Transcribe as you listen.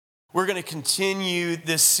going to continue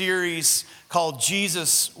this series called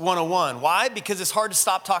Jesus 101. Why? Because it's hard to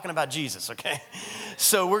stop talking about Jesus, okay?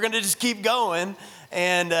 So we're going to just keep going.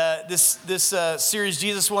 And this series,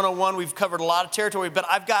 Jesus 101, we've covered a lot of territory, but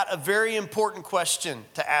I've got a very important question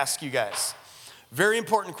to ask you guys. Very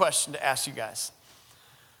important question to ask you guys.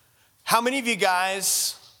 How many of you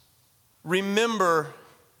guys remember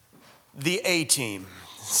the A-Team?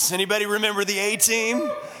 Does anybody remember the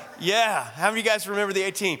A-Team? Yeah, how many of you guys remember the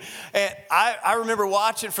A-Team? And I remember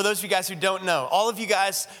watching, for those of you guys who don't know, all of you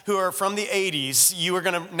guys who are from the 80s, you are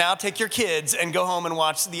gonna now take your kids and go home and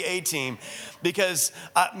watch the A-Team. Because,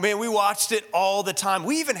 man, we watched it all the time.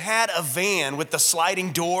 We even had a van with the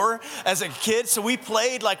sliding door as a kid, so we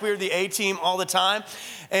played like we were the A-Team all the time.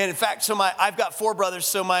 And in fact, I've got 4 brothers,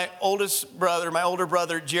 so my older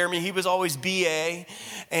brother, Jeremy, he was always BA.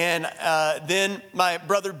 And then my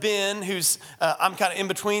brother Ben, I'm kind of in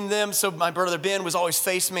between them, so my brother Ben was always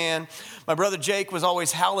Face Man. My brother Jake was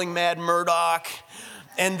always Howling Mad Murdoch.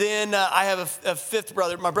 And then I have a 5th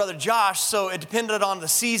brother, my brother Josh, so it depended on the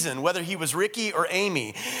season, whether he was Ricky or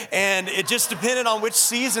Amy. And it just depended on which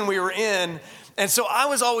season we were in. And so I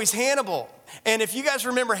was always Hannibal. And if you guys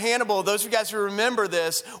remember Hannibal, those of you guys who remember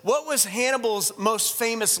this, what was Hannibal's most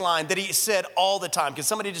famous line that he said all the time? Can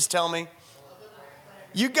somebody just tell me?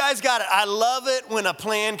 You guys got it. I love it when a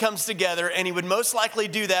plan comes together, and he would most likely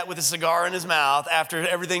do that with a cigar in his mouth after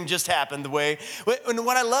everything just happened the way. And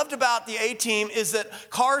what I loved about the A-Team is that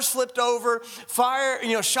cars flipped over,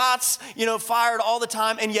 shots, fired all the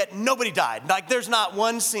time, and yet nobody died. Like there's not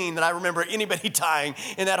one scene that I remember anybody dying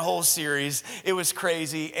in that whole series. It was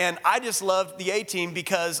crazy. And I just loved the A-Team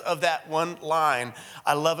because of that one line.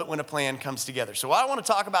 I love it when a plan comes together. So what I want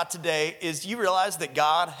to talk about today is you realize that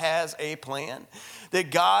God has a plan. That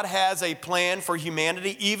God has a plan for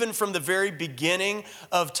humanity. Even from the very beginning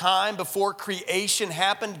of time, before creation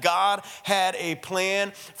happened, God had a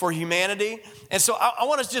plan for humanity. And so I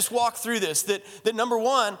want to just walk through this, that number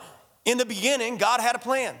one, in the beginning, God had a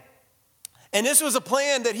plan. And this was a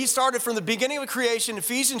plan that he started from the beginning of creation.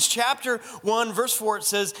 Ephesians chapter 1, verse 4, it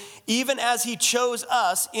says, even as he chose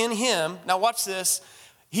us in him, now watch this,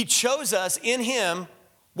 he chose us in him,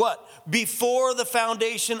 what? Before the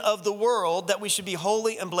foundation of the world, that we should be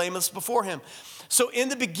holy and blameless before him. So in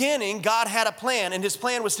the beginning, God had a plan, and his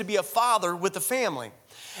plan was to be a father with a family.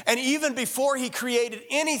 And even before he created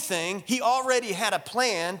anything, he already had a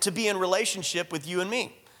plan to be in relationship with you and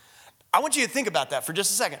me. I want you to think about that for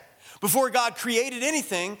just a second. Before God created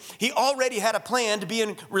anything, he already had a plan to be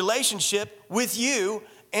in relationship with you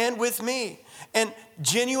and with me. And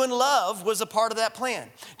genuine love was a part of that plan.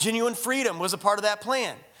 Genuine freedom was a part of that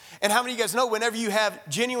plan. And how many of you guys know whenever you have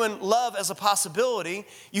genuine love as a possibility,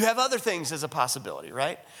 you have other things as a possibility,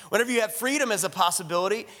 right? Whenever you have freedom as a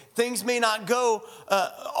possibility, things may not go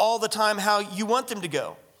all the time how you want them to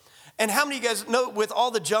go. And how many of you guys know with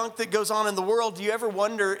all the junk that goes on in the world, do you ever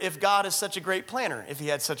wonder if God is such a great planner, if he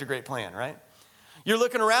had such a great plan, right? You're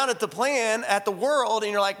looking around at the plan, at the world,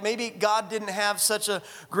 and you're like, maybe God didn't have such a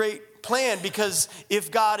great plan, because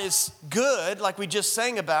if God is good, like we just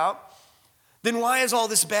sang about, then why is all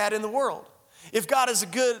this bad in the world? If God is a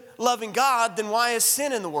good, loving God, then why is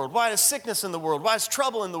sin in the world? Why is sickness in the world? Why is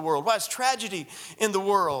trouble in the world? Why is tragedy in the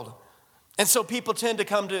world? And so people tend to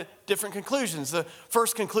come to different conclusions. The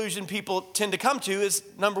first conclusion people tend to come to is,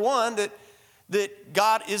 number one, that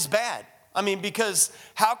God is bad. I mean, because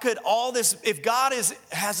how could all this, if God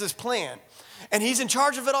has this plan and he's in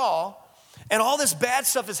charge of it all and all this bad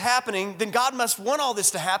stuff is happening, then God must want all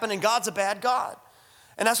this to happen, and God's a bad God.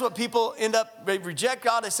 And that's what people end up, they reject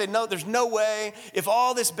God. They say, no, there's no way. If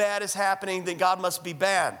all this bad is happening, then God must be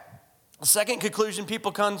bad. The second conclusion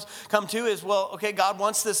people come to is, well, okay, God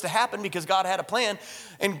wants this to happen because God had a plan,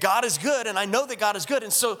 and God is good, and I know that God is good.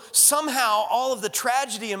 And so somehow all of the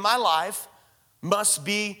tragedy in my life must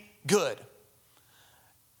be good.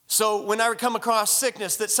 So when I come across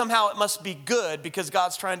sickness, that somehow it must be good because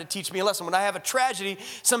God's trying to teach me a lesson. When I have a tragedy,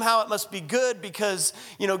 somehow it must be good because,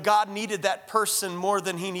 God needed that person more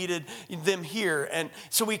than he needed them here. And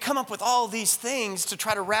so we come up with all these things to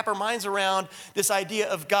try to wrap our minds around this idea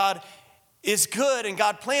of God is good and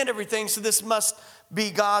God planned everything, so this must be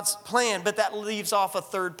God's plan. But that leaves off a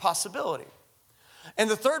third possibility. And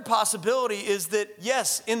the third possibility is that,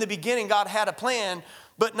 yes, in the beginning, God had a plan.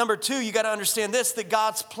 But number two, you got to understand this, that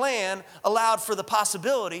God's plan allowed for the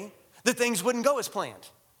possibility that things wouldn't go as planned.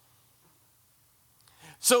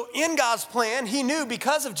 So in God's plan, he knew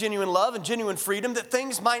because of genuine love and genuine freedom that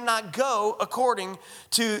things might not go according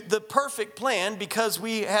to the perfect plan because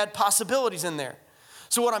we had possibilities in there.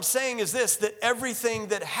 So what I'm saying is this, that everything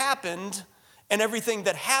that happened and everything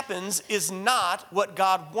that happens is not what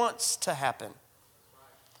God wants to happen.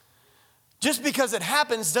 Just because it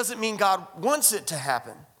happens doesn't mean God wants it to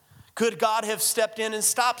happen. Could God have stepped in and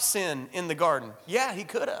stopped sin in the garden? Yeah, he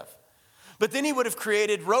could have. But then he would have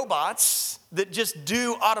created robots that just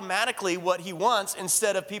do automatically what he wants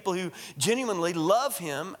instead of people who genuinely love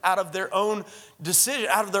him out of their own decision,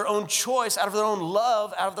 out of their own choice, out of their own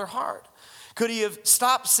love, out of their heart. Could he have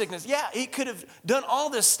stopped sickness? Yeah, he could have done all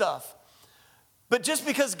this stuff. But just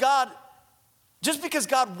because God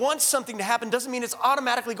wants something to happen doesn't mean it's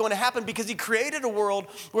automatically going to happen, because he created a world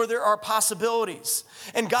where there are possibilities.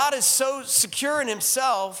 And God is so secure in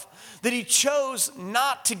himself that he chose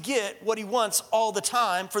not to get what he wants all the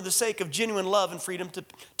time for the sake of genuine love and freedom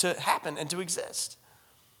to happen and to exist.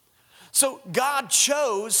 So God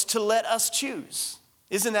chose to let us choose.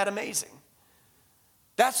 Isn't that amazing?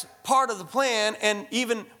 That's part of the plan, and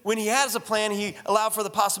even when he has a plan, he allowed for the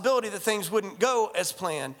possibility that things wouldn't go as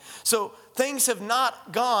planned. So things have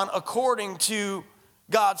not gone according to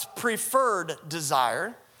God's preferred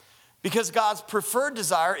desire, because God's preferred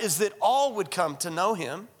desire is that all would come to know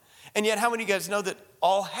him. And yet, how many of you guys know that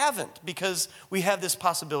all haven't, because we have this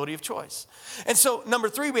possibility of choice? And so, number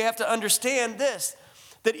 3, we have to understand this,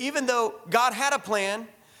 that even though God had a plan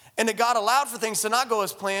and that God allowed for things to not go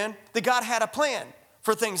as planned, that God had a plan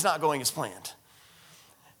for things not going as planned.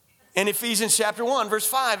 In Ephesians chapter 1, verse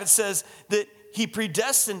 5, it says that he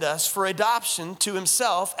predestined us for adoption to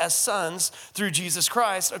himself as sons through Jesus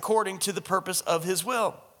Christ, according to the purpose of his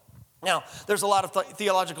will. Now, there's a lot of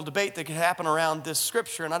theological debate that could happen around this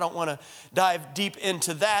scripture, and I don't want to dive deep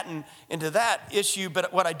into that and into that issue,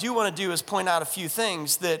 but what I do want to do is point out a few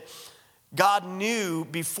things that God knew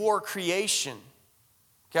before creation.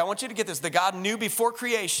 Okay, I want you to get this, that God knew before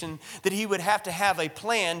creation that he would have to have a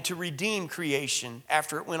plan to redeem creation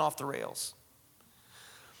after it went off the rails.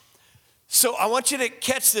 So I want you to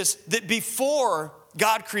catch this, that before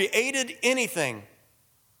God created anything,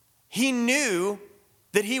 he knew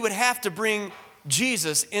that he would have to bring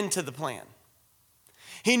Jesus into the plan.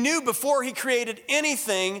 He knew before he created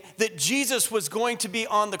anything that Jesus was going to be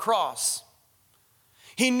on the cross.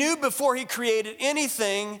 He knew before he created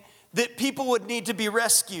anything that people would need to be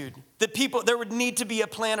rescued, that there would need to be a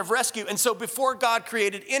plan of rescue. And so before God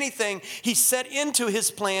created anything, he set into his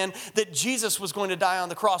plan that Jesus was going to die on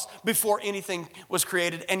the cross before anything was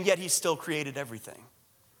created, and yet he still created everything.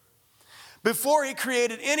 Before he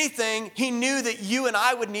created anything, he knew that you and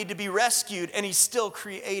I would need to be rescued, and he still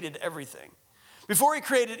created everything. Before he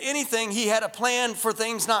created anything, he had a plan for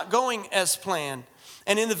things not going as planned.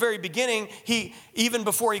 And in the very beginning, even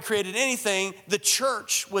before he created anything, the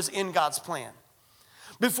church was in God's plan.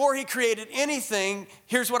 Before he created anything,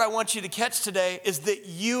 here's what I want you to catch today, is that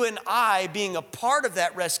you and I, being a part of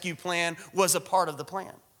that rescue plan, was a part of the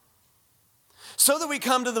plan. So that we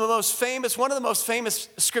come to one of the most famous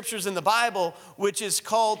scriptures in the Bible, which is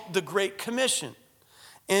called the Great Commission,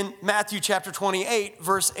 in Matthew chapter 28,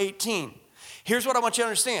 verse 18. Here's what I want you to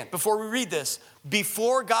understand before we read this.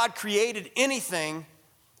 Before God created anything,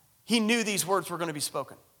 he knew these words were going to be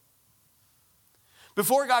spoken.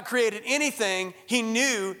 Before God created anything, he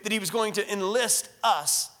knew that he was going to enlist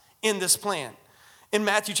us in this plan. In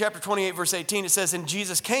Matthew chapter 28, verse 18, it says, "And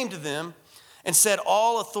Jesus came to them and said,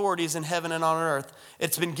 all authority is in heaven and on earth.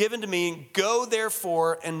 It's been given to me. Go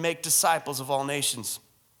therefore and make disciples of all nations,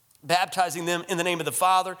 baptizing them in the name of the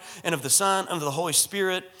Father and of the Son and of the Holy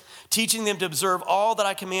Spirit, teaching them to observe all that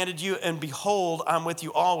I commanded you. And behold, I'm with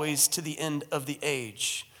you always to the end of the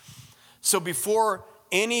age." So before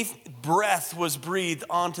any breath was breathed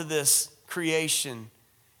onto this creation,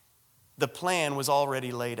 the plan was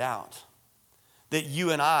already laid out, that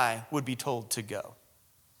you and I would be told to go.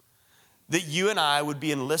 That you and I would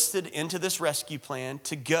be enlisted into this rescue plan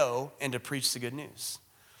to go and to preach the good news.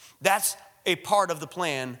 That's a part of the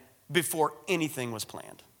plan before anything was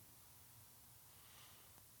planned.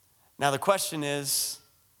 Now the question is,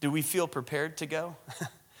 do we feel prepared to go?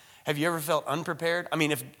 Have you ever felt unprepared? I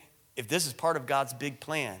mean, if this is part of God's big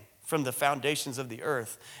plan from the foundations of the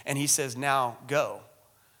earth, and he says, now go,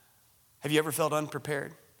 have you ever felt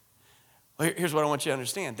unprepared? Well, here's what I want you to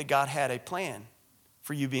understand, that God had a plan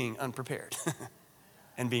for you being unprepared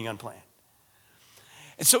and being unplanned.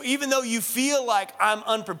 And so even though you feel like I'm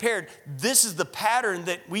unprepared, this is the pattern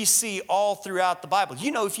that we see all throughout the Bible.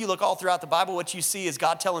 You know, if you look all throughout the Bible, what you see is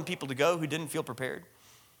God telling people to go who didn't feel prepared.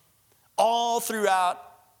 All throughout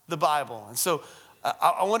the Bible. And so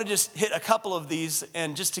I want to just hit a couple of these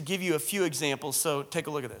and just to give you a few examples. So take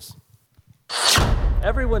a look at this.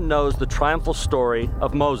 Everyone knows the triumphal story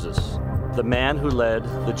of Moses, the man who led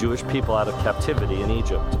the Jewish people out of captivity in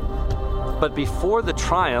Egypt. But before the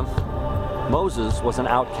triumph, Moses was an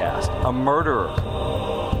outcast, a murderer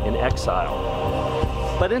in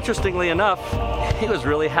exile. But interestingly enough, he was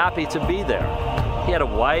really happy to be there. He had a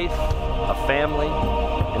wife, a family,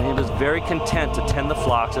 and he was very content to tend the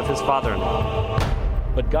flocks of his father-in-law.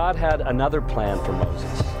 But God had another plan for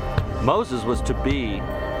Moses. Moses was to be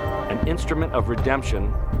an instrument of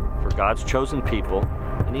redemption for God's chosen people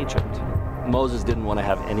in Egypt. Moses didn't want to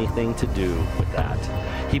have anything to do with that.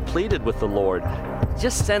 He pleaded with the Lord,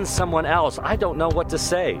 just send someone else. I don't know what to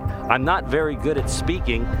say. I'm not very good at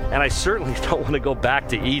speaking, and I certainly don't want to go back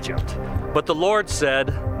to Egypt. But the Lord said,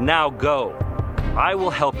 now go. I will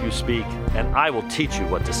help you speak, and I will teach you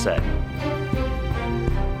what to say.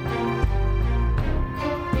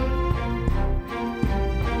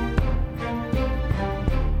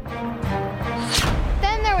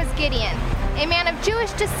 Then there was Gideon, a man of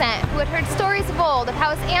Jewish descent who had heard stories of old of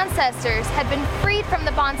how his ancestors had been freed from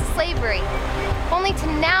the bonds of slavery, only to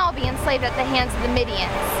now be enslaved at the hands of the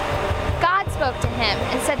Midians. God spoke to him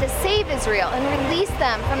and said to save Israel and release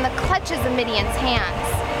them from the clutches of Midian's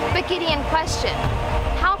hands. But Gideon questioned,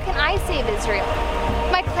 how can I save Israel?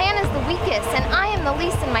 My clan is the weakest and I am the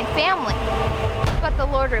least in my family. But the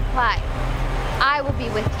Lord replied, I will be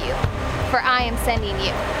with you, for I am sending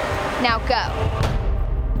you. Now go.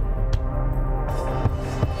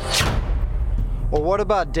 Or what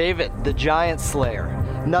about David, the giant slayer?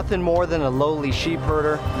 Nothing more than a lowly sheep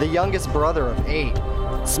herder, the youngest brother of 8.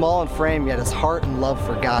 Small in frame, yet his heart and love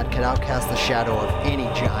for God could outcast the shadow of any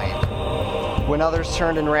giant. When others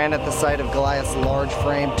turned and ran at the sight of Goliath's large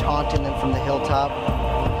frame, taunting them from the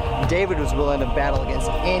hilltop, David was willing to battle against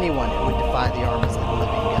anyone who would defy the armies of the living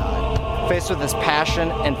God. Faced with his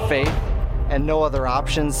passion and faith and no other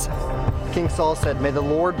options, King Saul said, may the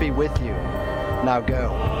Lord be with you. Now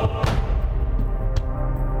go.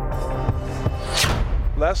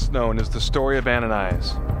 Less known is the story of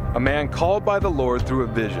Ananias, a man called by the Lord through a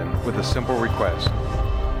vision with a simple request.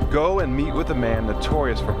 Go and meet with a man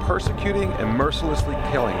notorious for persecuting and mercilessly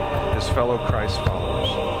killing his fellow Christ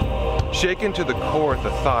followers. Shaken to the core at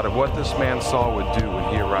the thought of what this man Saul would do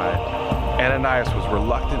when he arrived, Ananias was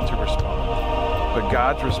reluctant to respond. But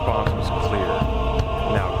God's response was clear.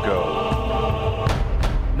 Now go.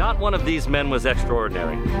 Not one of these men was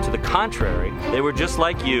extraordinary. To the contrary, they were just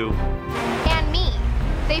like you. And me.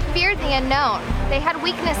 They feared the unknown. They had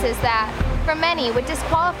weaknesses that, for many, would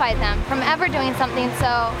disqualify them from ever doing something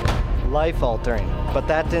so Life-altering. But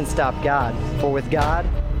that didn't stop God. For with God,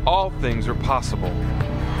 all things are possible.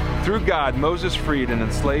 Through God, Moses freed an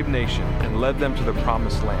enslaved nation and led them to the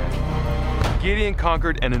promised land. Gideon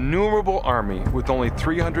conquered an innumerable army with only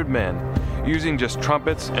 300 men, using just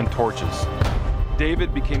trumpets and torches.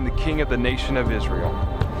 David became the king of the nation of Israel.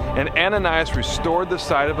 And Ananias restored the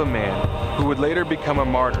sight of a man who would later become a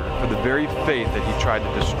martyr for the very faith that he tried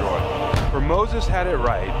to destroy. For Moses had it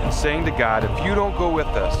right in saying to God, if you don't go with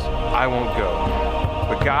us, I won't go.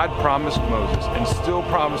 But God promised Moses, and still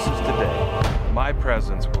promises today, my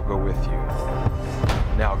presence will go with you.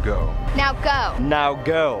 Now go. now go. now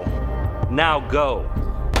go. Now go.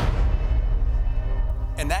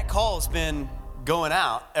 And that call has been going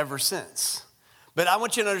out ever since. But I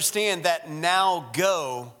want you to understand that now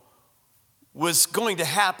go was going to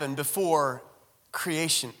happen before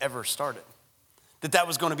creation ever started. That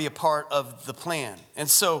was going to be a part of the plan. And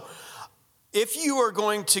so if you are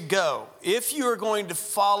going to go, if you are going to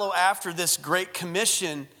follow after this great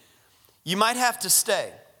commission, you might have to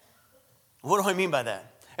stay. What do I mean by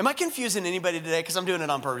that? Am I confusing anybody today? Because I'm doing it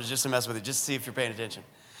on purpose just to mess with you, just to see if you're paying attention.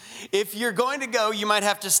 If you're going to go, you might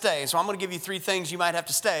have to stay. So I'm going to give you 3 things you might have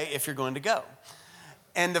to stay if you're going to go.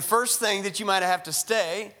 And the first thing that you might have to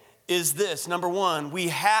stay is this. Number 1, we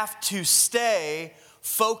have to stay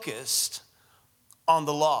focused on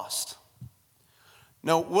the lost.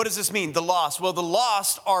 Now, what does this mean, the lost? Well, the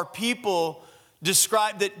lost are people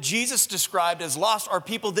that Jesus described as lost are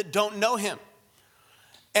people that don't know him.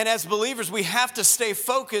 And as believers, we have to stay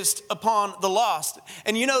focused upon the lost.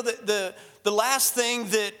 And you know that the last thing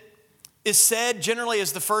that is said generally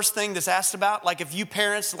is the first thing that's asked about. Like if you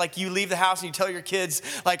parents, like you leave the house and you tell your kids,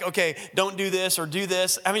 like, okay, don't do this or do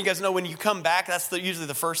this. How many of you guys know when you come back, that's usually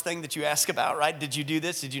the first thing that you ask about, right? Did you do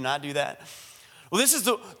this? Did you not do that? Well, this is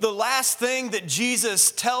the last thing that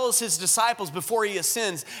Jesus tells his disciples before he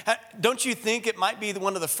ascends. Don't you think it might be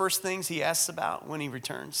one of the first things he asks about when he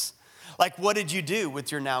returns? Like, what did you do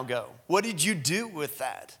with your now go? What did you do with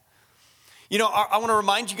that? You know, I want to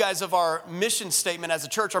remind you guys of our mission statement as a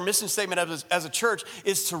church. Our mission statement as a church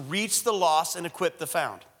is to reach the lost and equip the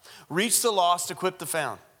found. Reach the lost, equip the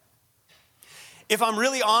found. If I'm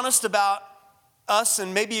really honest about us,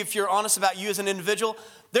 and maybe if you're honest about you as an individual,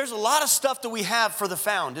 there's a lot of stuff that we have for the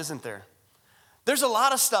found, isn't there? There's a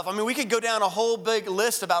lot of stuff. I mean, we could go down a whole big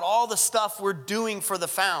list about all the stuff we're doing for the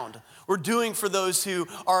found. We're doing for those who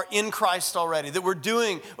are in Christ already. That we're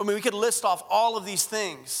doing, we could list off all of these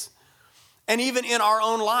things. And even in our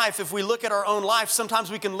own life, if we look at our own life,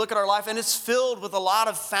 sometimes we can look at our life and it's filled with a lot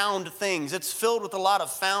of found things. It's filled with a lot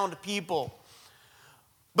of found people.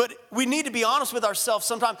 But we need to be honest with ourselves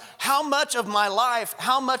sometimes. How much of my life,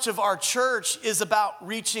 how much of our church is about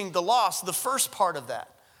reaching the lost? The first part of that.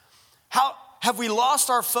 How have we lost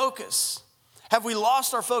our focus? Have we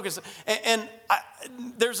lost our focus?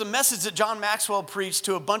 There's a message that John Maxwell preached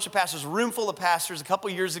to a bunch of pastors, a room full of pastors a couple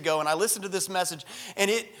years ago, and I listened to this message, and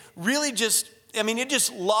it really just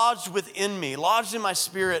lodged within me, lodged in my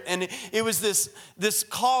spirit, and it was this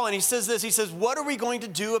call, and he says, what are we going to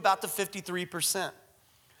do about the 53%?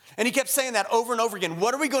 And he kept saying that over and over again.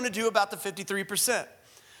 What are we going to do about the 53%?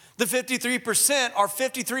 The 53% are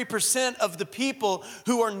 53% of the people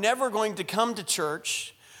who are never going to come to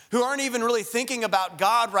church, who aren't even really thinking about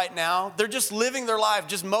God right now. They're just living their life,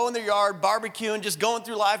 just mowing their yard, barbecuing, just going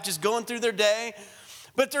through life, just going through their day.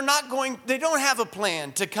 But they don't have a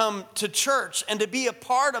plan to come to church and to be a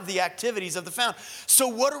part of the activities of the found. So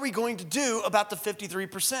what are we going to do about the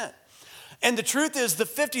 53%? And the truth is the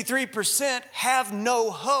 53% have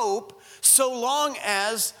no hope so long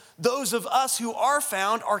as those of us who are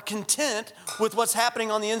found are content with what's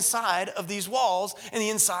happening on the inside of these walls and the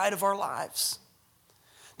inside of our lives.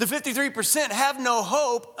 The 53% have no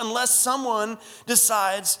hope unless someone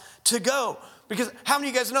decides to go. Because how many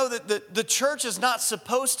of you guys know that the church is not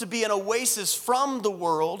supposed to be an oasis from the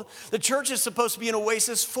world? The church is supposed to be an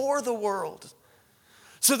oasis for the world.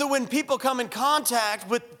 So that when people come in contact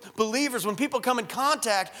with believers, when people come in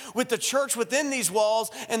contact with the church within these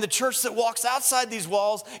walls and the church that walks outside these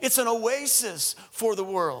walls, it's an oasis for the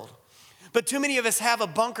world. But too many of us have a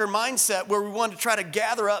bunker mindset where we want to try to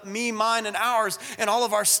gather up me, mine, and ours and all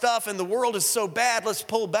of our stuff, and the world is so bad, let's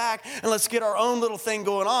pull back and let's get our own little thing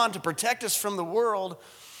going on to protect us from the world,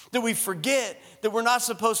 that we forget that we're not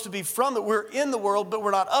supposed to be from it. We're in the world, but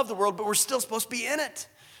we're not of the world, but we're still supposed to be in it.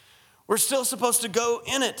 We're still supposed to go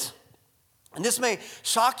in it. And this may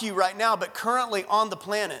shock you right now, but currently on the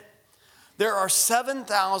planet, there are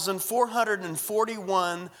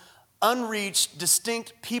 7,441 unreached,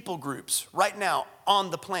 distinct people groups right now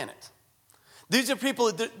on the planet. These are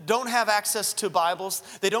people that don't have access to Bibles.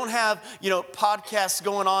 They don't have, podcasts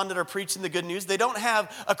going on that are preaching the good news. They don't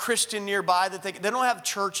have a Christian nearby. They don't have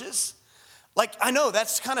churches. Like, I know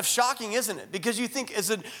that's kind of shocking, isn't it? Because you think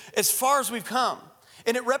as far as we've come,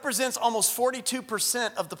 and it represents almost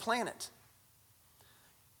 42% of the planet.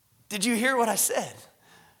 Did you hear what I said?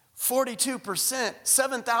 42%,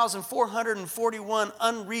 7,441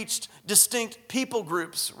 unreached, distinct people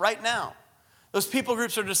groups right now. Those people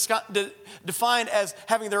groups are defined as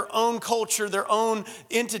having their own culture, their own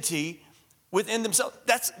entity within themselves.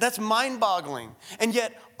 That's mind-boggling. And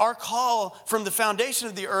yet our call from the foundation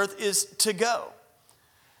of the earth is to go.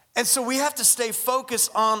 And so we have to stay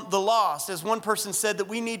focused on the lost. As one person said, that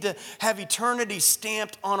we need to have eternity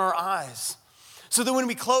stamped on our eyes. So that when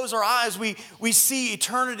we close our eyes, we see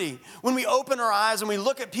eternity. When we open our eyes and we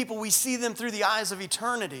look at people, we see them through the eyes of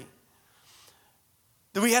eternity.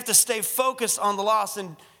 That we have to stay focused on the lost.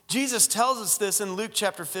 And Jesus tells us this in Luke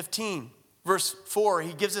chapter 15, verse 4.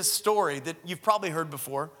 He gives this story that you've probably heard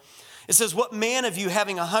before. It says, what man of you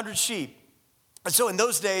having 100 sheep? And so in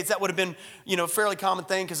those days, that would have been, a fairly common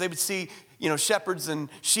thing because they would see, shepherds and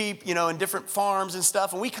sheep, in different farms and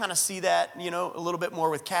stuff. And we kind of see that, a little bit more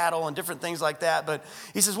with cattle and different things like that. But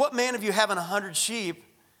he says, what man of you having 100 sheep,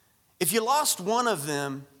 if you lost one of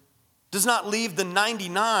them, does not leave the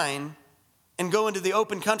 99 and go into the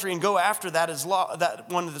open country and go after that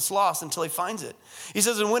one that's lost until he finds it? He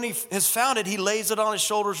says, and when he has found it, he lays it on his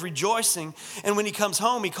shoulders, rejoicing. And when he comes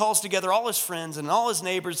home, he calls together all his friends and all his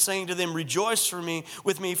neighbors, saying to them, rejoice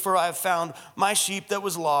with me, for I have found my sheep that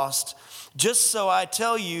was lost. Just so I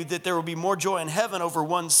tell you that there will be more joy in heaven over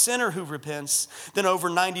one sinner who repents than over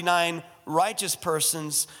 99 righteous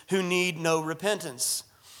persons who need no repentance.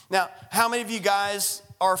 Now, how many of you guys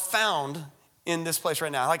are found in this place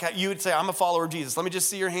right now? Like you would say, I'm a follower of Jesus. Let me just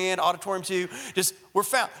see your hand, auditorium too. We're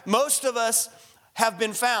found. Most of us have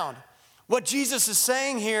been found. What Jesus is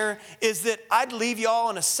saying here is that I'd leave you all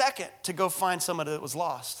in a second to go find somebody that was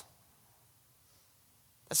lost.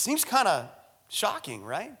 That seems kind of shocking,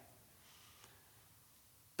 right?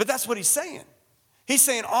 But that's what he's saying. He's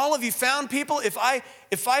saying, all of you found people, if I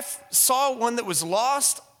saw one that was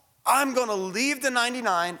lost, I'm going to leave the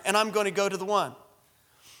 99 and I'm going to go to the one.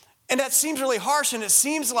 And that seems really harsh, and it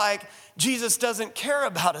seems like Jesus doesn't care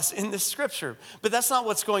about us in this scripture. But that's not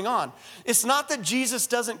what's going on. It's not that Jesus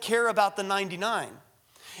doesn't care about the 99.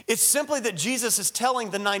 It's simply that Jesus is telling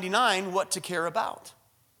the 99 what to care about.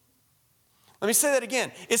 Let me say that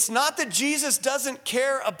again. It's not that Jesus doesn't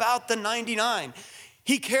care about the 99.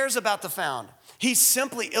 He cares about the found. He's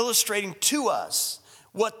simply illustrating to us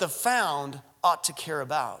what the found ought to care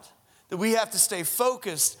about. That we have to stay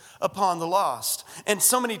focused upon the lost. And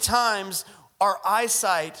so many times our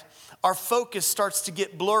eyesight, our focus starts to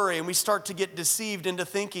get blurry, and we start to get deceived into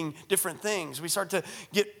thinking different things. We start to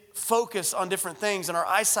get focused on different things, and our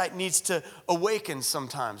eyesight needs to awaken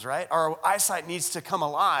sometimes, right? Our eyesight needs to come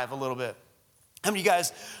alive a little bit. How many of you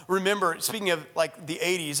guys remember, speaking of like the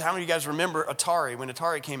 80s, how many of you guys remember Atari, when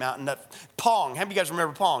Atari came out, and that Pong? How many of you guys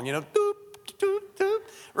remember Pong? You know, doop, doop, doop,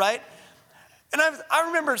 right? And I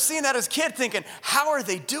remember seeing that as a kid thinking, how are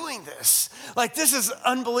they doing this? Like, this is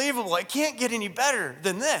unbelievable. It can't get any better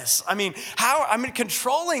than this. I mean,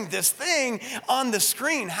 controlling this thing on the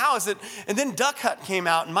screen, how is it? And then Duck Hunt came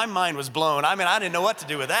out, and my mind was blown. I mean, I didn't know what to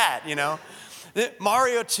do with that, you know.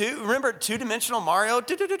 Mario 2, remember two-dimensional Mario?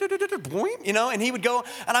 You know, and he would go,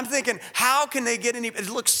 and I'm thinking, how can they get any, it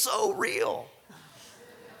looks so real.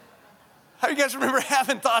 How do you guys remember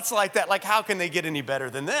having thoughts like that? Like, how can they get any better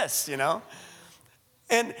than this, you know?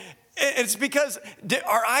 And it's because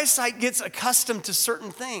our eyesight gets accustomed to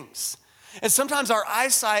certain things. And sometimes our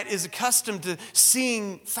eyesight is accustomed to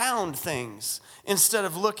seeing found things instead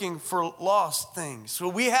of looking for lost things. So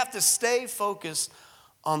we have to stay focused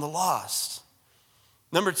on the lost.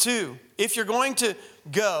 Number 2, if you're going to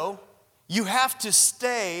go, you have to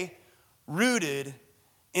stay rooted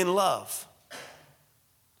in love.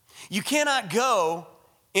 You cannot go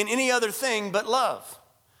in any other thing but love.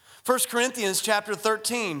 1 Corinthians chapter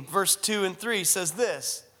 13, verse 2 and 3 says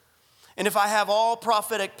this, and if I have all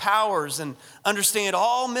prophetic powers and understand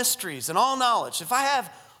all mysteries and all knowledge, if I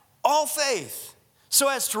have all faith so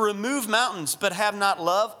as to remove mountains but have not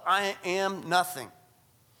love, I am nothing.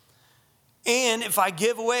 And if I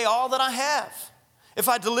give away all that I have, if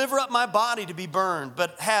I deliver up my body to be burned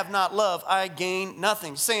but have not love, I gain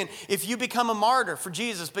nothing. Saying, if you become a martyr for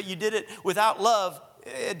Jesus but you did it without love,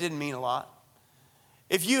 it didn't mean a lot.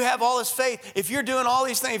 If you have all this faith, if you're doing all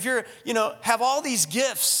these things, if you're, have all these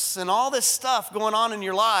gifts and all this stuff going on in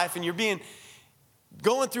your life and you're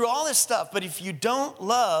going through all this stuff, but if you don't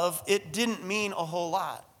love, it didn't mean a whole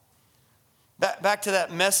lot. Back to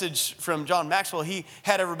that message from John Maxwell, he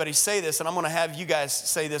had everybody say this, and I'm going to have you guys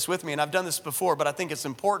say this with me, and I've done this before, but I think it's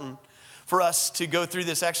important for us to go through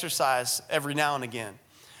this exercise every now and again.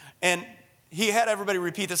 And he had everybody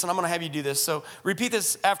repeat this, and I'm going to have you do this. So repeat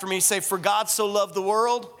this after me. Say, for God so loved the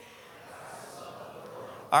world.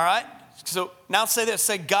 All right? So now say this.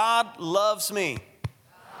 Say, God loves me.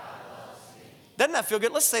 Doesn't that feel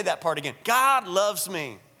good? Let's say that part again. God loves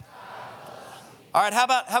me. All right, how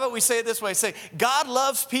about we say it this way? Say, God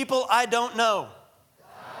loves people I don't know.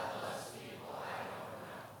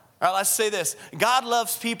 All right, let's say this. God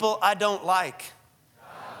loves people I don't like.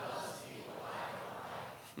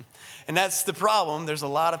 And that's the problem. There's a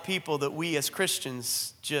lot of people that we as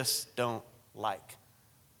Christians just don't like.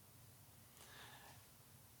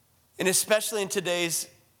 And especially in today's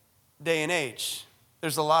day and age,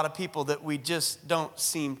 there's a lot of people that we just don't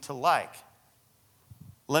seem to like.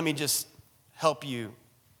 Let me just help you.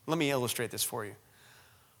 Let me illustrate this for you.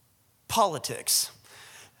 Politics.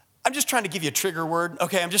 I'm just trying to give you a trigger word.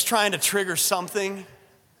 Okay, I'm just trying to trigger something.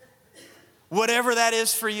 Whatever that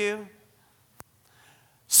is for you.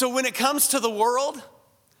 So when it comes to the world,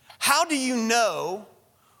 how do you know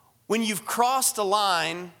when you've crossed a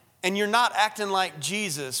line and you're not acting like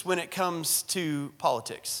Jesus when it comes to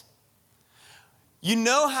politics? You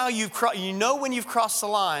know when you've crossed the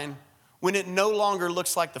line when it no longer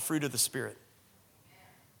looks like the fruit of the Spirit.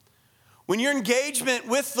 When your engagement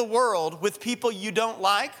with the world, with people you don't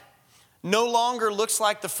like, no longer looks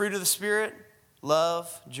like the fruit of the Spirit,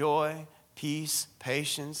 love, joy, peace,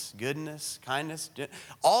 patience, goodness, kindness,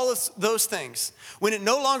 all of those things. When it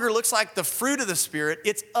no longer looks like the fruit of the Spirit,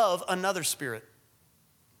 it's of another spirit.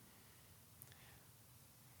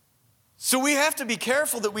 So we have to be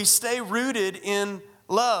careful that we stay rooted in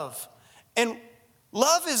love. And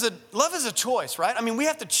love is a choice, right? I mean, we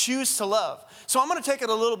have to choose to love. So I'm going to take it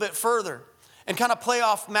a little bit further and kind of play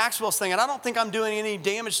off Maxwell's thing. And I don't think I'm doing any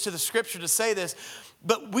damage to the scripture to say this,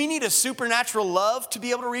 but we need a supernatural love to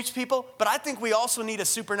be able to reach people, but I think we also need a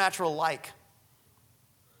supernatural like.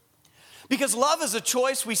 Because love is a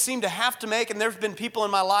choice we seem to have to make, and there's been people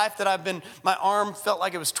in my life that my arm felt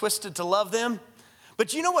like it was twisted to love them.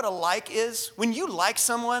 But you know what a like is? When you like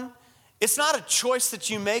someone, It's not a choice that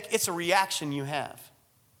you make, it's a reaction you have.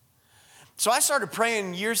 So I started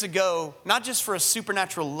praying years ago, not just for a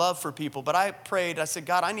supernatural love for people, but I said,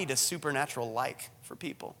 God, I need a supernatural like for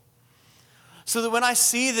people. So that when I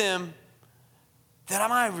see them, that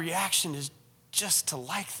my reaction is just to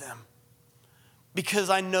like them. Because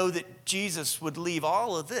I know that Jesus would leave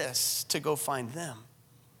all of this to go find them.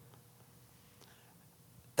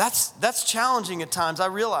 That's challenging at times, I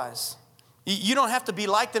realize. You don't have to be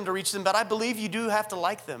like them to reach them, but I believe you do have to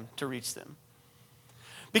like them to reach them.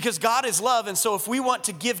 Because God is love, and so if we want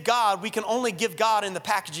to give God, we can only give God in the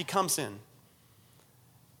package he comes in.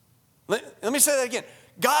 Let me say that again.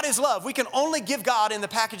 God is love. We can only give God in the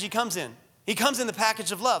package he comes in. He comes in the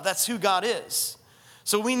package of love. That's who God is.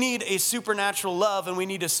 So we need a supernatural love, and we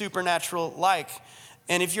need a supernatural like.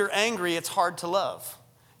 And if you're angry, it's hard to love.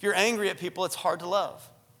 If you're angry at people, it's hard to love.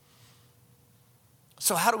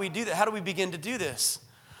 So how do we do that? How do we begin to do this?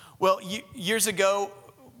 Well, years ago,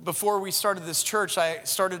 before we started this church, I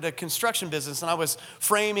started a construction business, and I was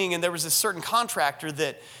framing, and there was this certain contractor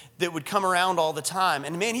that would come around all the time.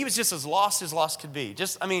 And man, he was just as lost could be.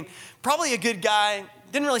 Probably a good guy.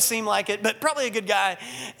 Didn't really seem like it, but probably a good guy.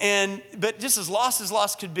 But just as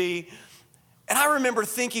lost could be. And I remember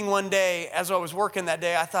thinking one day, as I was working that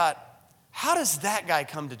day, I thought, how does that guy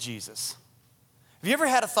come to Jesus? Have you ever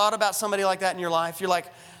had a thought about somebody like that in your life? You're like,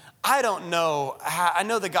 I don't know. I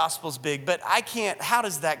know the gospel's big, but I can't. How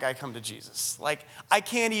does that guy come to Jesus? Like, I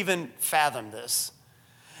can't even fathom this.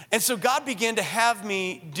 And so God began to have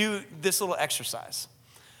me do this little exercise.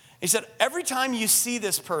 He said, every time you see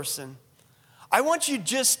this person, I want you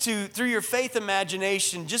just to, through your faith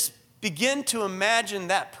imagination, just begin to imagine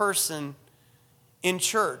that person in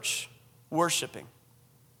church worshiping.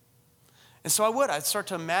 And so I'd start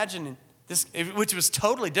to imagine this, which was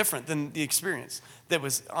totally different than the experience that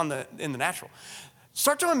was in the natural.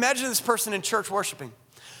 Start to imagine this person in church worshiping.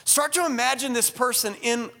 Start to imagine this person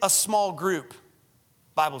in a small group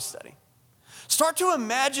Bible study. Start to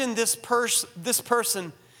imagine this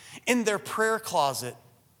person in their prayer closet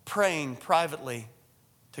praying privately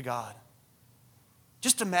to God.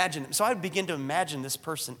 Just imagine it. So I begin to imagine this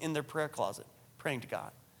person in their prayer closet praying to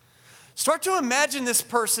God. Start to imagine this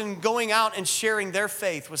person going out and sharing their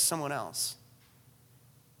faith with someone else.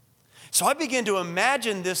 So I began to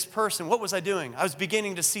imagine this person. What was I doing? I was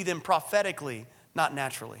beginning to see them prophetically, not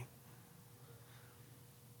naturally.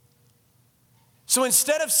 So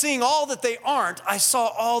instead of seeing all that they aren't, I saw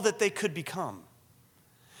all that they could become.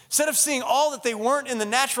 Instead of seeing all that they weren't in the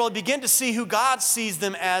natural, I began to see who God sees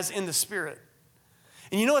them as in the spirit.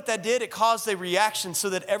 And you know what that did? It caused a reaction so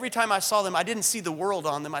that every time I saw them, I didn't see the world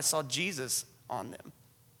on them, I saw Jesus on them.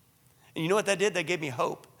 And you know what that did? That gave me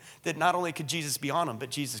hope that not only could Jesus be on them, but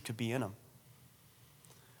Jesus could be in them.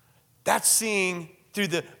 That's seeing through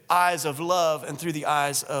the eyes of love and through the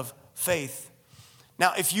eyes of faith.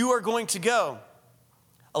 Now, if you are going to go,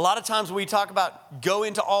 a lot of times when we talk about go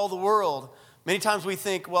into all the world, many times we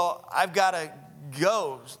think, well, I've got to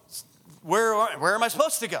go. Where am I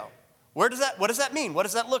supposed to go? What does that mean? What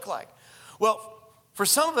does that look like? Well, for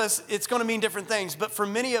some of us, it's going to mean different things. But for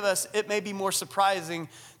many of us, it may be more surprising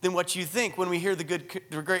than what you think when we hear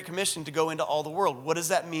the Great Commission to go into all the world. What does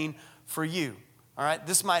that mean for you? All right,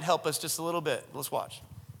 this might help us just a little bit. Let's watch.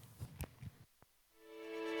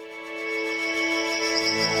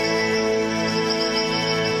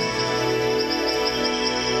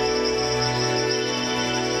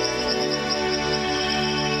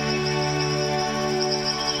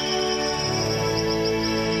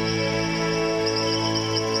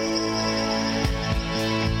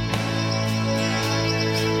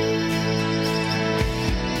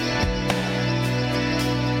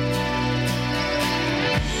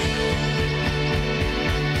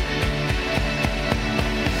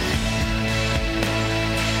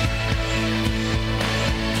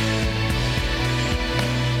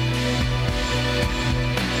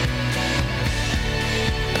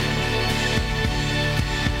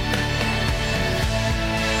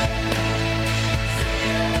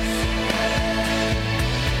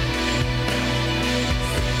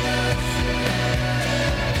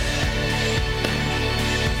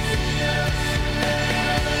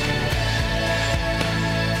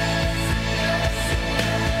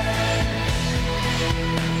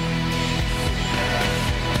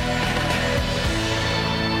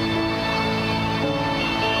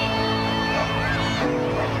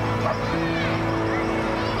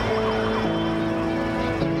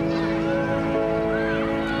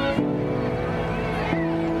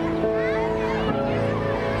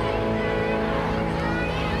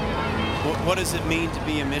 What does it mean to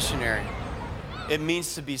be a missionary? It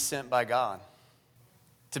means to be sent by God.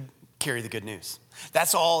 carry the good news.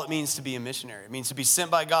 That's all it means to be a missionary. It means to be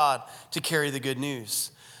sent by God to carry the good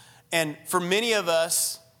news. And for many of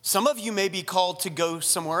us, some of you may be called to go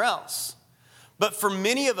somewhere else. But for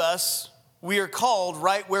many of us, we are called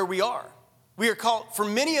right where we are. We are called, for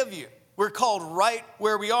many of you, we're called right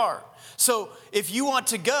where we are. So if you want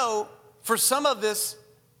to go, for some of this,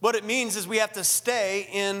 what it means is we have to stay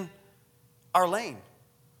in our lane.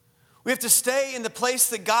 We have to stay in the place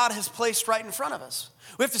that God has placed right in front of us.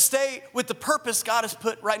 We have to stay with the purpose God has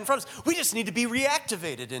put right in front of us. We just need to be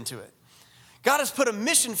reactivated into it. God has put a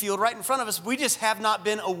mission field right in front of us. We just have not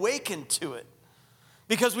been awakened to it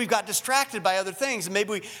because we've got distracted by other things. And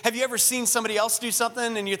have you ever seen somebody else do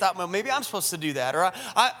something and you thought, well, maybe I'm supposed to do that, or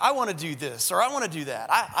I want to do this, or I want to do that.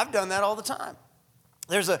 I've done that all the time.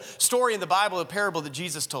 There's a story in the Bible, a parable that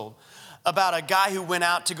Jesus told about a guy who went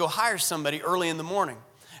out to go hire somebody early in the morning.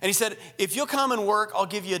 And he said, if you'll come and work, I'll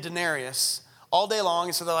give you a denarius all day long.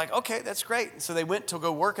 And so they're like, okay, that's great. And so they went to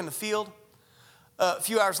go work in the field. A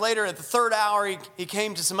few hours later, at the third hour, he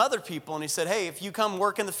came to some other people and he said, hey, if you come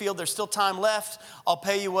work in the field, there's still time left. I'll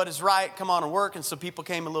pay you what is right. Come on and work. And so people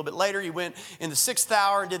came a little bit later. He went in the 6th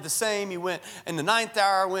hour and did the same. He went in the 9th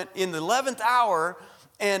hour, went in the 11th hour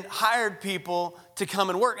and hired people to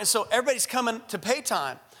come and work. And so everybody's coming to pay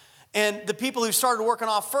time. And the people who started working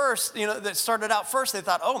off first, that started out first, they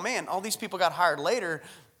thought, oh man, all these people got hired later.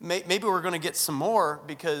 Maybe we're going to get some more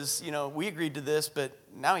because, we agreed to this, but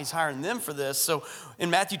now he's hiring them for this. So in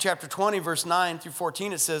Matthew chapter 20, verse 9 through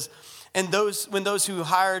 14, it says, and when those who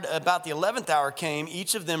hired about the 11th hour came,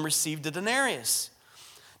 each of them received a denarius.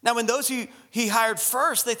 Now, when those who he hired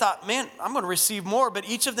first, they thought, man, I'm going to receive more, but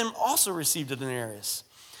each of them also received a denarius.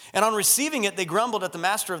 And on receiving it, they grumbled at the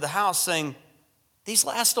master of the house, saying, these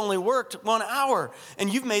last only worked 1 hour,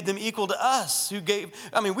 and you've made them equal to us.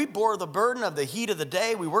 We bore the burden of the heat of the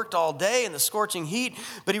day. We worked all day in the scorching heat.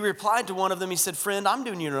 But he replied to one of them, he said, friend, I'm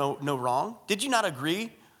doing you no wrong. Did you not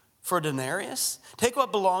agree for a denarius? Take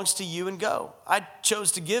what belongs to you and go. I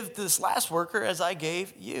chose to give to this last worker as I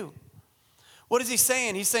gave you. What is he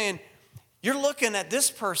saying? He's saying, you're looking at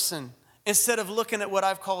this person instead of looking at what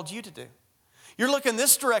I've called you to do. You're looking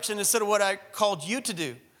this direction instead of what I called you to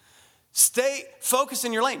do. Stay focused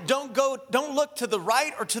in your lane. Don't look to the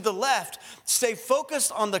right or to the left. Stay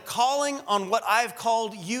focused on the calling on what I've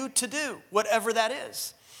called you to do, whatever that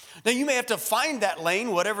is. Now you may have to find that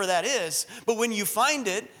lane, whatever that is, but when you find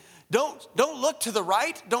it, don't look to the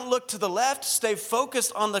right, don't look to the left. Stay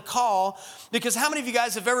focused on the call, because how many of you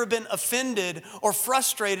guys have ever been offended or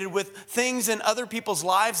frustrated with things in other people's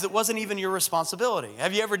lives that wasn't even your responsibility?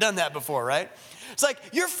 Have you ever done that before, right? It's like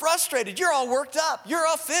you're frustrated, you're all worked up, you're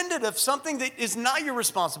offended of something that is not your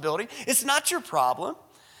responsibility, it's not your problem,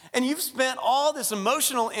 and you've spent all this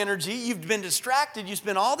emotional energy, you've been distracted, you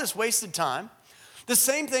spent all this wasted time. The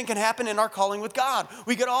same thing can happen in our calling with God.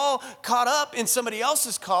 We get all caught up in somebody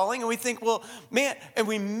else's calling and we think, well, man, and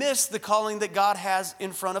we miss the calling that God has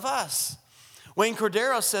in front of us. Wayne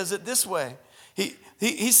Cordero says it this way.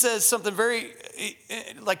 He says something very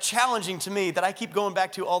challenging to me that I keep going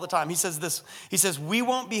back to all the time. He says this, he says, we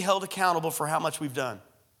won't be held accountable for how much we've done,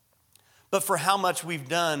 but for how much we've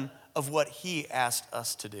done of what he asked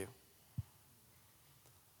us to do.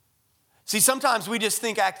 See, sometimes we just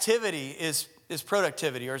think activity is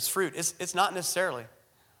productivity or it's fruit. It's not necessarily.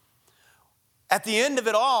 At the end of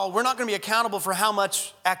it all, we're not going to be accountable for how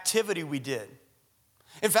much activity we did.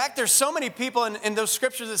 In fact, there's so many people in those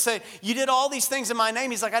scriptures that say, you did all these things in my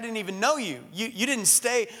name. He's like, I didn't even know you. You didn't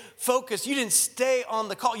stay focused. You didn't stay on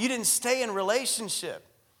the call. You didn't stay in relationship.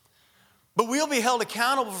 But we'll be held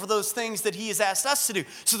accountable for those things that he has asked us to do.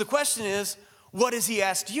 So the question is, what has he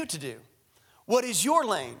asked you to do? What is your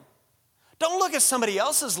lane? Don't look at somebody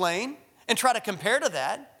else's lane and try to compare to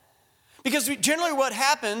that. Because generally what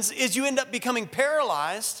happens is you end up becoming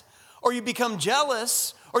paralyzed, or you become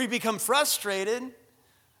jealous, or you become frustrated,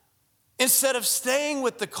 instead of staying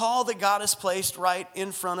with the call that God has placed right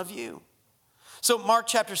in front of you. So Mark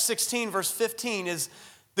chapter 16, verse 15 is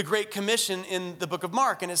the Great Commission in the book of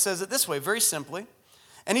Mark. And it says it this way, very simply.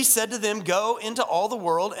 And he said to them, go into all the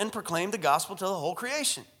world and proclaim the gospel to the whole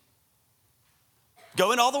creation.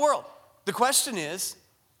 Go into all the world. The question is,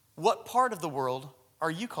 what part of the world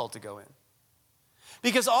are you called to go in?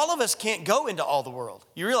 Because all of us can't go into all the world.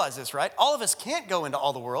 You realize this, right? All of us can't go into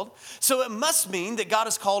all the world. So it must mean that God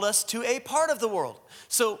has called us to a part of the world.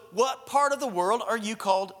 So what part of the world are you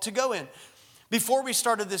called to go in? Before we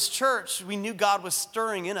started this church, we knew God was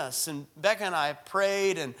stirring in us. And Becca and I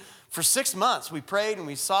prayed, and for 6 months we prayed and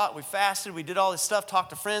we sought, we fasted, we did all this stuff,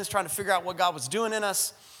 talked to friends, trying to figure out what God was doing in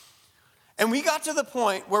us. And we got to the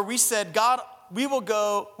point where we said, God, we will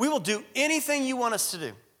do anything you want us to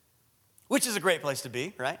do. which is a great place to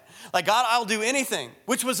be, right? Like, God, I'll do anything,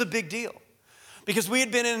 which was a big deal. Because we had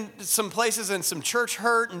been in some places and some church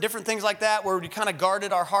hurt and different things like that where we kind of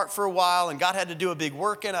guarded our heart for a while, and God had to do a big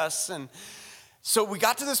work in us. And so we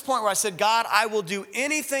got to this point where I said, God, I will do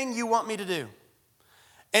anything you want me to do.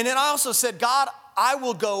 And then I also said, God, I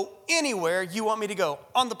will go anywhere you want me to go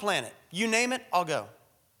on the planet. You name it, I'll go.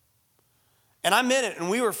 And I meant it, and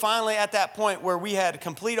we were finally at that point where we had a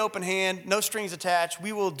complete open hand, no strings attached.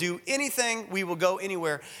 We will do anything, we will go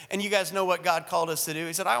anywhere. And you guys know what God called us to do.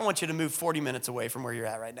 He said, I want you to move 40 minutes away from where you're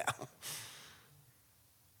at right now.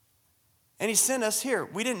 And he sent us here.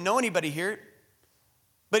 We didn't know anybody here,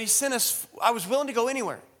 but he sent us. I was willing to go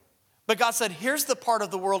anywhere. But God said, here's the part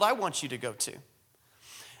of the world I want you to go to.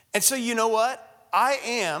 And so you know what? I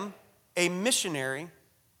am a missionary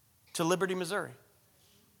to Liberty, Missouri.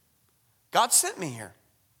 God sent me here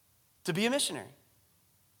to be a missionary.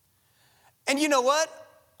 And you know what?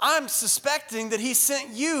 I'm suspecting that he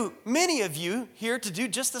sent you, many of you, here to do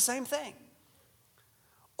just the same thing.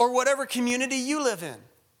 Or whatever community you live in.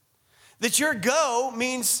 That your go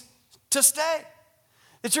means to stay.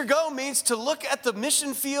 That your go means to look at the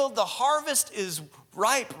mission field. The harvest is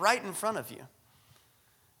ripe right in front of you.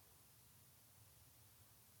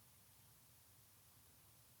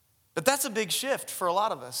 But that's a big shift for a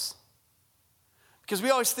lot of us. Because we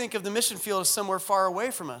always think of the mission field as somewhere far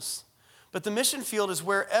away from us. But the mission field is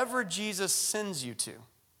wherever Jesus sends you to.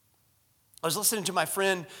 I was listening to my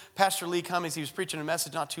friend, Pastor Lee Cummings. He was preaching a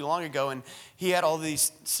message not too long ago, and he had all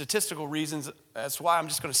these statistical reasons. That's why I'm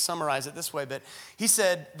just going to summarize it this way. But he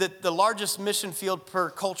said that the largest mission field per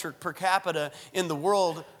culture, per capita in the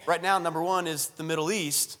world right now, number one, is the Middle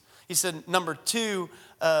East. He said number two,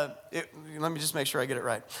 let me just make sure I get it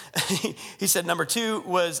right. He said number two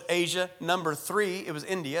was Asia. Number three, it was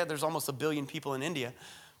India. There's almost 1 billion people in India.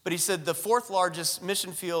 But he said the fourth largest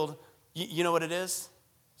mission field, you know what it is?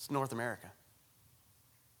 It's North America.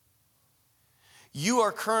 You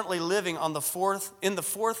are currently living in the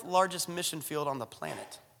fourth largest mission field on the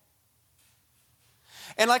planet.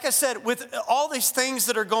 And like I said, with all these things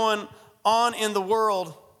that are going on in the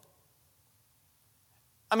world,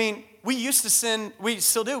 I mean, we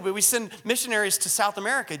still do, but we send missionaries to South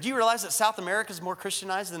America. Do you realize that South America is more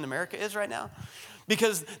Christianized than America is right now?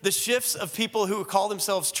 Because the shifts of people who call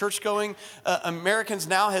themselves church-going Americans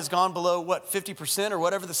now has gone below, 50% or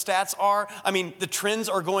whatever the stats are. I mean, the trends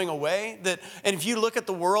are going away. And if you look at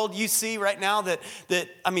the world, you see right now that the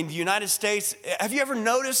United States, have you ever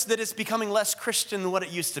noticed that it's becoming less Christian than what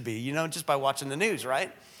it used to be, just by watching the news,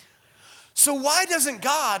 right? So why doesn't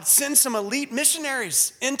God send some elite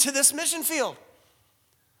missionaries into this mission field?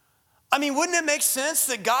 I mean, wouldn't it make sense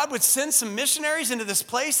that God would send some missionaries into this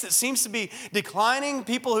place that seems to be declining,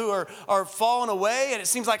 people who are falling away, and it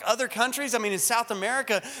seems like other countries, in South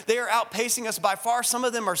America, they are outpacing us by far. Some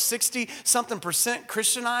of them are 60-something%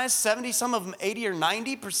 Christianized, 70, some of them 80 or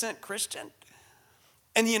 90% Christian.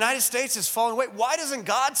 And the United States is falling away. Why doesn't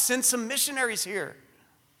God send some missionaries here?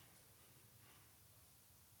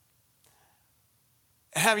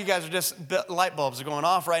 How you guys are just, light bulbs are going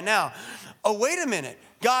off right now. Oh, wait a minute.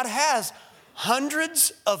 God has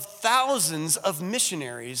hundreds of thousands of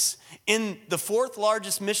missionaries in the fourth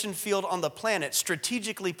largest mission field on the planet,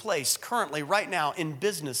 strategically placed currently right now in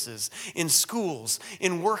businesses, in schools,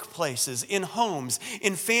 in workplaces, in homes,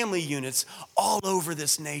 in family units, all over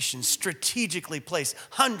this nation, strategically placed.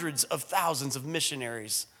 Hundreds of thousands of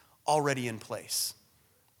missionaries already in place.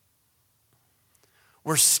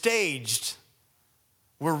 We're staged.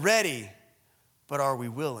 We're ready, but are we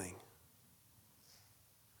willing?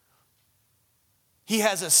 He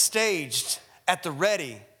has us staged at the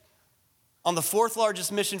ready on the fourth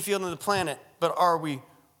largest mission field on the planet, but are we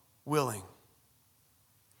willing?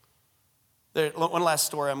 One last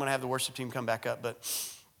story. I'm going to have the worship team come back up,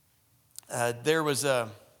 but there was a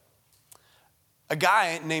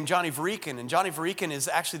guy named Johnny Varikin, and Johnny Varikin is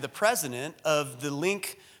actually the president of the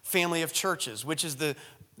Link family of churches, which is the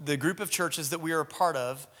group of churches that we are a part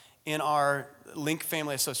of in our Link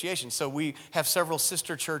Family Association. So we have several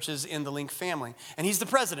sister churches in the Link family. And he's the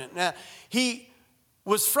president. Now, he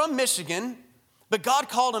was from Michigan, but God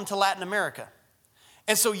called him to Latin America.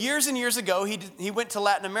 And so years and years ago, he went to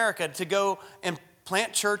Latin America to go and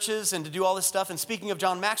plant churches and to do all this stuff. And speaking of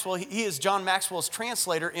John Maxwell, he is John Maxwell's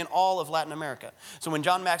translator in all of Latin America. So when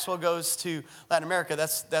John Maxwell goes to Latin America,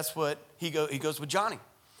 that's what he goes with Johnny.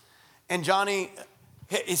 And Johnny,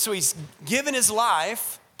 so he's given his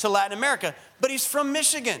life to Latin America, but he's from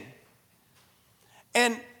Michigan.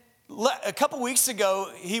 And a couple weeks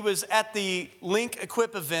ago, he was at the Link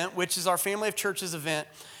Equip event, which is our Family of Churches event,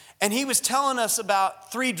 and he was telling us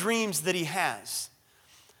about 3 dreams that he has.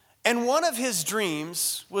 And one of his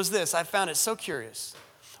dreams was this. I found it so curious.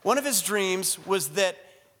 One of his dreams was that,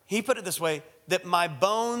 he put it this way, that my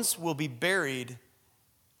bones will be buried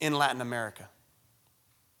in Latin America.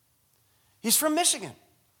 He's from Michigan.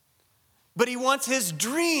 But his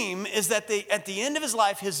dream is that at the end of his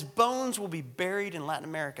life, his bones will be buried in Latin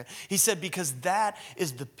America. He said, because that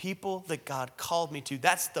is the people that God called me to.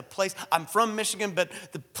 That's the place. I'm from Michigan, but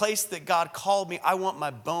the place that God called me, I want my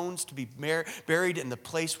bones to be buried in the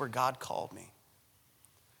place where God called me.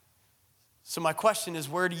 So my question is,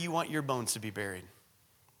 where do you want your bones to be buried?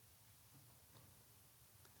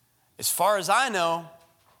 As far as I know,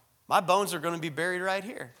 my bones are going to be buried right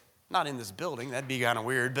here. Not in this building, that'd be kind of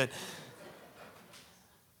weird, but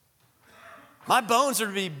my bones are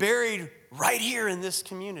to be buried right here in this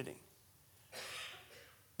community.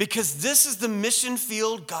 Because this is the mission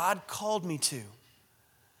field God called me to.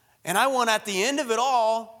 And I want at the end of it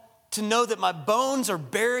all to know that my bones are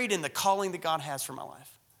buried in the calling that God has for my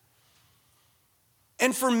life.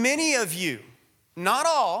 And for many of you, not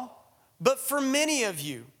all, but for many of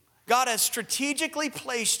you, God has strategically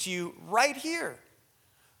placed you right here.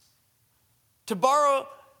 To borrow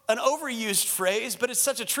an overused phrase, but it's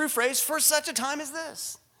such a true phrase, for such a time as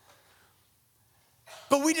this.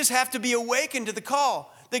 But we just have to be awakened to the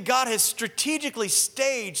call that God has strategically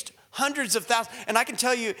staged hundreds of thousands. And I can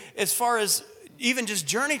tell you, as far as even just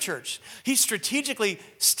Journey Church, He strategically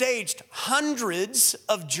staged hundreds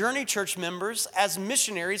of Journey Church members as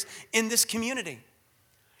missionaries in this community.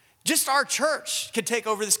 Just our church could take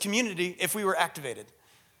over this community if we were activated.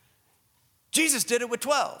 Jesus did it with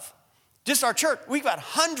 12. Just our church, we've got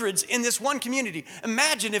hundreds in this one community.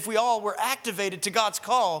 Imagine if we all were activated to God's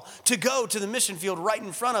call to go to the mission field right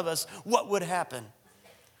in front of us, what would happen?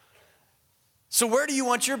 So where do you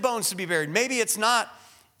want your bones to be buried? Maybe it's not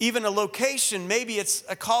even a location. Maybe it's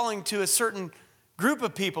a calling to a certain group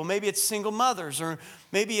of people. Maybe it's single mothers, or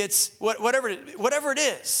maybe it's whatever it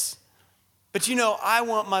is. But I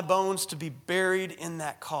want my bones to be buried in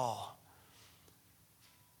that call.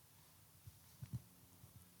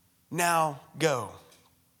 Now go.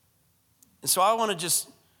 And so I want to just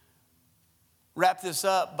wrap this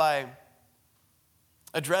up by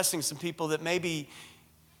addressing some people that maybe,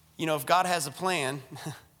 if God has a plan,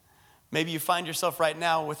 maybe you find yourself right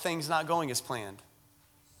now with things not going as planned.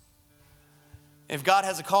 If God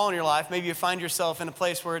has a call in your life, maybe you find yourself in a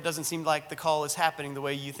place where it doesn't seem like the call is happening the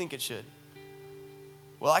way you think it should.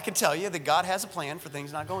 Well, I can tell you that God has a plan for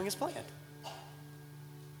things not going as planned.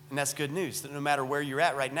 And that's good news, that no matter where you're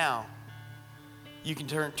at right now, you can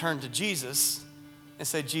turn to Jesus and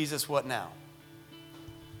say, Jesus, what now?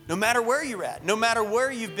 No matter where you're at, no matter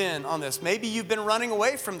where you've been on this. Maybe you've been running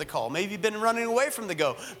away from the call. Maybe you've been running away from the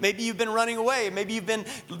go. Maybe you've been running away. Maybe you've been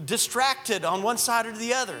distracted on one side or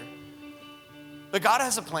the other. But God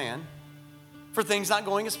has a plan for things not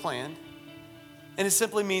going as planned. And it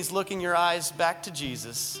simply means looking your eyes back to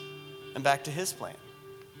Jesus and back to His plan.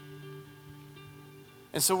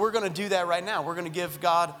 And so we're going to do that right now. We're going to give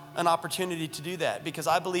God an opportunity to do that, because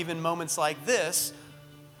I believe in moments like this.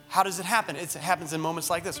 How does it happen? It happens in moments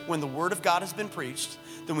like this. When the Word of God has been preached,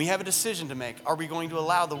 then we have a decision to make. Are we going to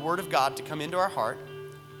allow the Word of God to come into our heart,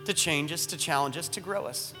 to change us, to challenge us, to grow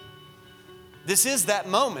us? This is that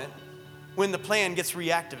moment when the plan gets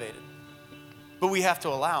reactivated, but we have to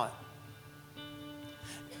allow it.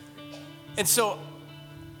 And so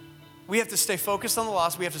we have to stay focused on the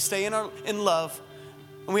lost. We have to stay in love.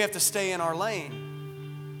 And we have to stay in our lane.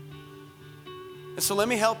 And so let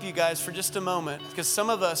me help you guys for just a moment, because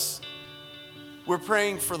some of us, we're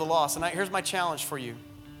praying for the lost. And here's my challenge for you.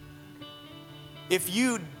 If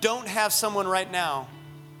you don't have someone right now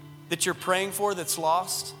that you're praying for that's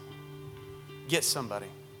lost, get somebody.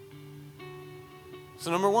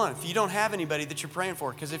 So number one, if you don't have anybody that you're praying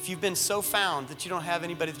for, because if you've been so found that you don't have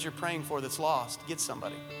anybody that you're praying for that's lost, get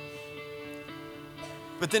somebody.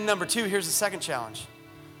 But then number two, here's the second challenge.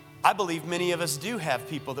 I believe many of us do have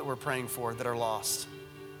people that we're praying for that are lost.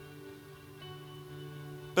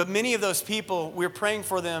 But many of those people, we're praying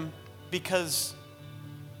for them because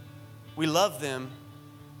we love them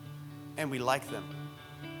and we like them.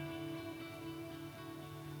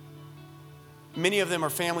 Many of them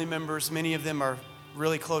are family members. Many of them are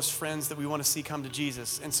really close friends that we want to see come to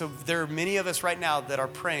Jesus. And so there are many of us right now that are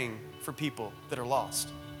praying for people that are lost.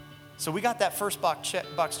 So we got that first box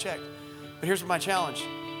checked. But here's my challenge.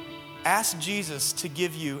 Ask Jesus to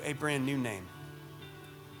give you a brand new name.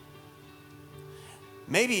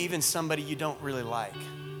 Maybe even somebody you don't really like.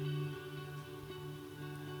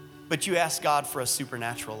 But you ask God for a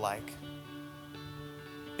supernatural like.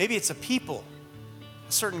 Maybe it's a people,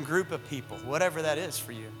 a certain group of people, whatever that is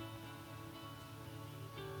for you.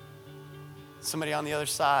 somebody on the other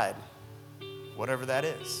side, whatever that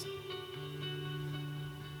is.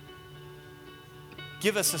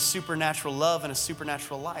 Give us a supernatural love and a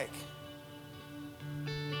supernatural like.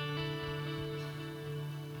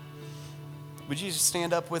 Would you just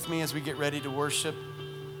stand up with me as we get ready to worship?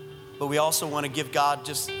 But we also want to give God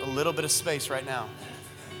just a little bit of space right now.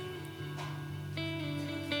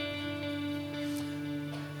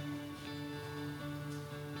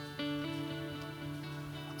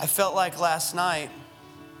 I felt like last night,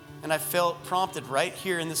 and I felt prompted right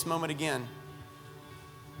here in this moment again,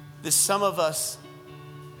 that some of us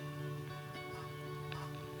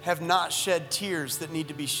have not shed tears that need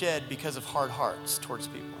to be shed because of hard hearts towards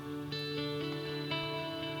people.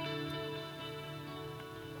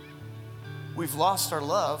 We've lost our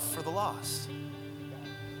love for the lost.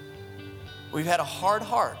 We've had a hard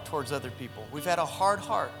heart towards other people. We've had a hard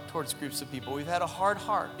heart towards groups of people. We've had a hard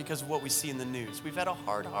heart because of what we see in the news. We've had a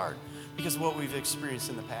hard heart because of what we've experienced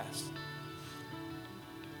in the past.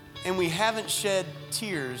 And we haven't shed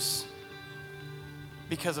tears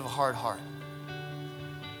because of a hard heart.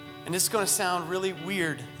 And it's going to sound really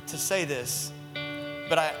weird to say this,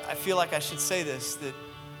 but I feel like I should say this, that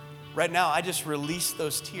right now I just release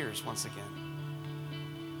those tears once again.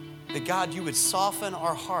 That God, you would soften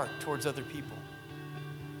our heart towards other people.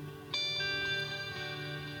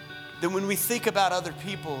 That when we think about other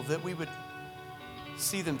people, that we would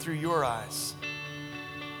see them through your eyes.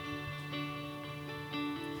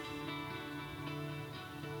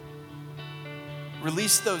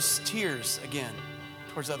 Release those tears again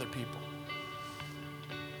towards other people.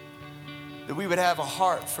 That we would have a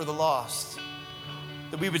heart for the lost.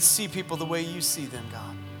 That we would see people the way you see them,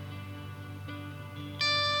 God.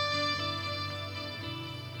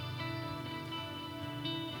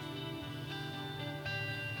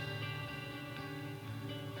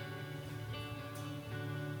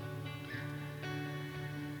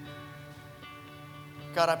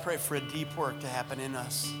 God, I pray for a deep work to happen in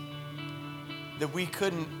us. That we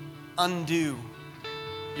couldn't undo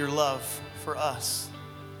your love for us.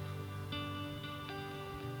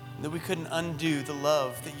 That we couldn't undo the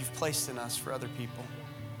love that you've placed in us for other people.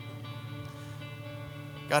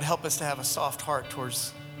 God, help us to have a soft heart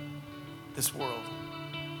towards this world.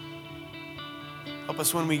 Help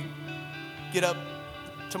us when we get up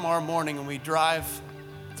tomorrow morning and we drive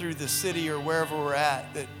through the city or wherever we're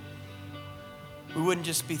at, that we wouldn't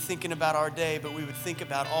just be thinking about our day, but we would think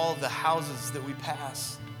about all of the houses that we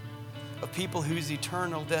pass of people whose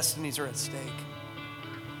eternal destinies are at stake.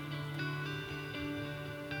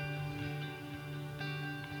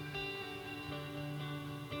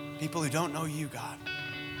 People who don't know you, God.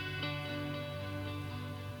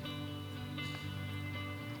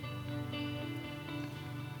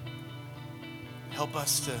 Help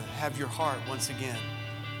us to have your heart once again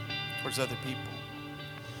towards other people,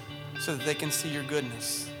 so that they can see your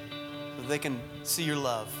goodness, so that they can see your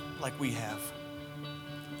love like we have.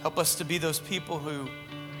 Help us to be those people who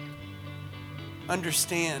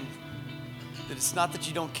understand that it's not that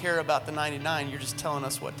you don't care about the 99, you're just telling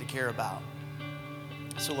us what to care about.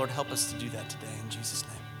 So Lord, help us to do that today in Jesus'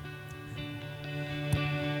 name.